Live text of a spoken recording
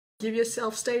Give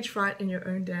Yourself Stage Fright in Your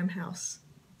Own Damn House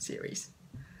series.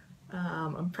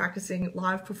 I'm practicing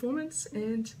live performance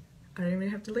and I don't even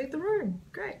have to leave the room.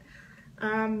 Great.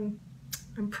 I'm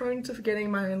prone to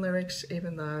forgetting my own lyrics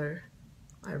even though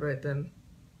I wrote them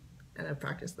and I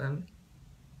practiced them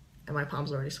and my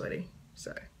palms are already sweaty,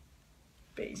 so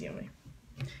be easy on me.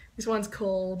 This one's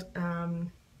called,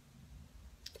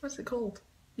 what's it called?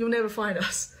 You'll Never Find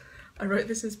Us. I wrote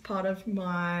this as part of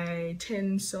my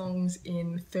 10 songs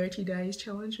in 30 days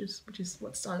challenge, which is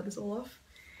what started this all off.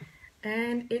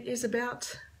 And it is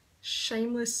about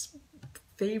shameless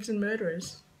thieves and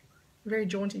murderers. A very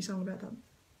jaunty song about that.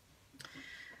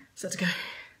 So let's go.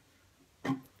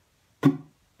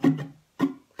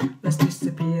 Let's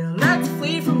disappear, let's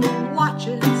flee from the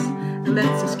watchers, and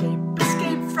let's escape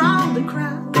from the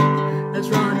crowd. Let's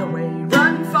run away,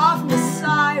 run far from the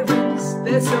sirens,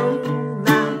 they're so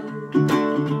loud.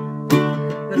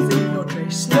 Let's leave no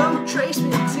trace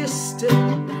we existed,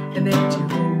 an empty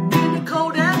room in a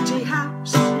cold empty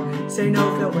house. Say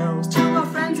no farewells to our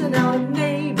friends and our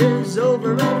neighbours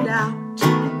over and out.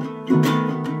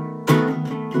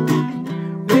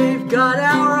 We've got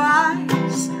our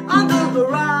eyes on the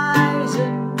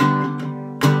horizon.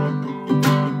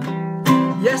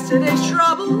 Yesterday's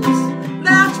troubles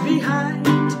left behind,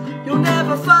 you'll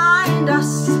never find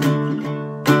us.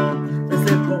 Let's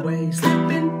slip away,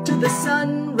 slip into the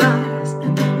sunrise,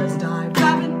 and then let's dive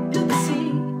into the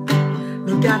sea.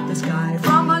 Look at the sky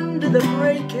from under the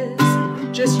breakers,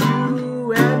 just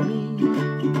you and me.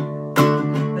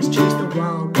 Let's chase the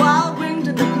wild wind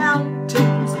in the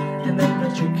mountains, and then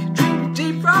let's drink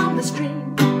deep from the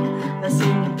stream. Let's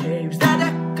sing in caves that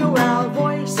echo our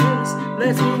voices,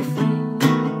 let's be free.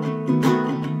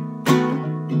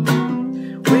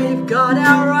 We've got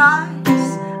our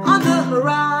eyes on the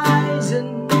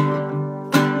horizon.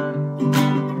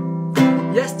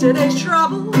 Yesterday's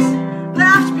troubles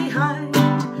left behind,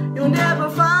 you'll never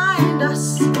find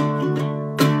us.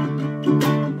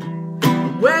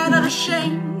 We're not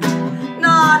ashamed,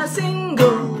 not a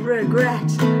single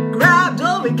regret. Grabbed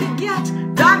all we could get,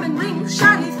 diamond rings,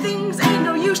 shiny things, ain't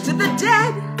no use to the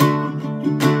dead.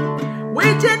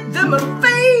 We did them a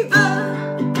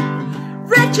favor,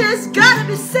 riches gotta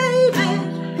be saving.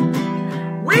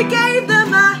 We gave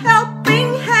them a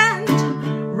helping hand,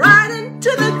 right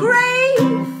into the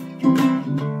grave.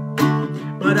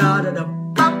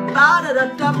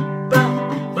 Ba-da-da-da-ba-ba-da-da-da.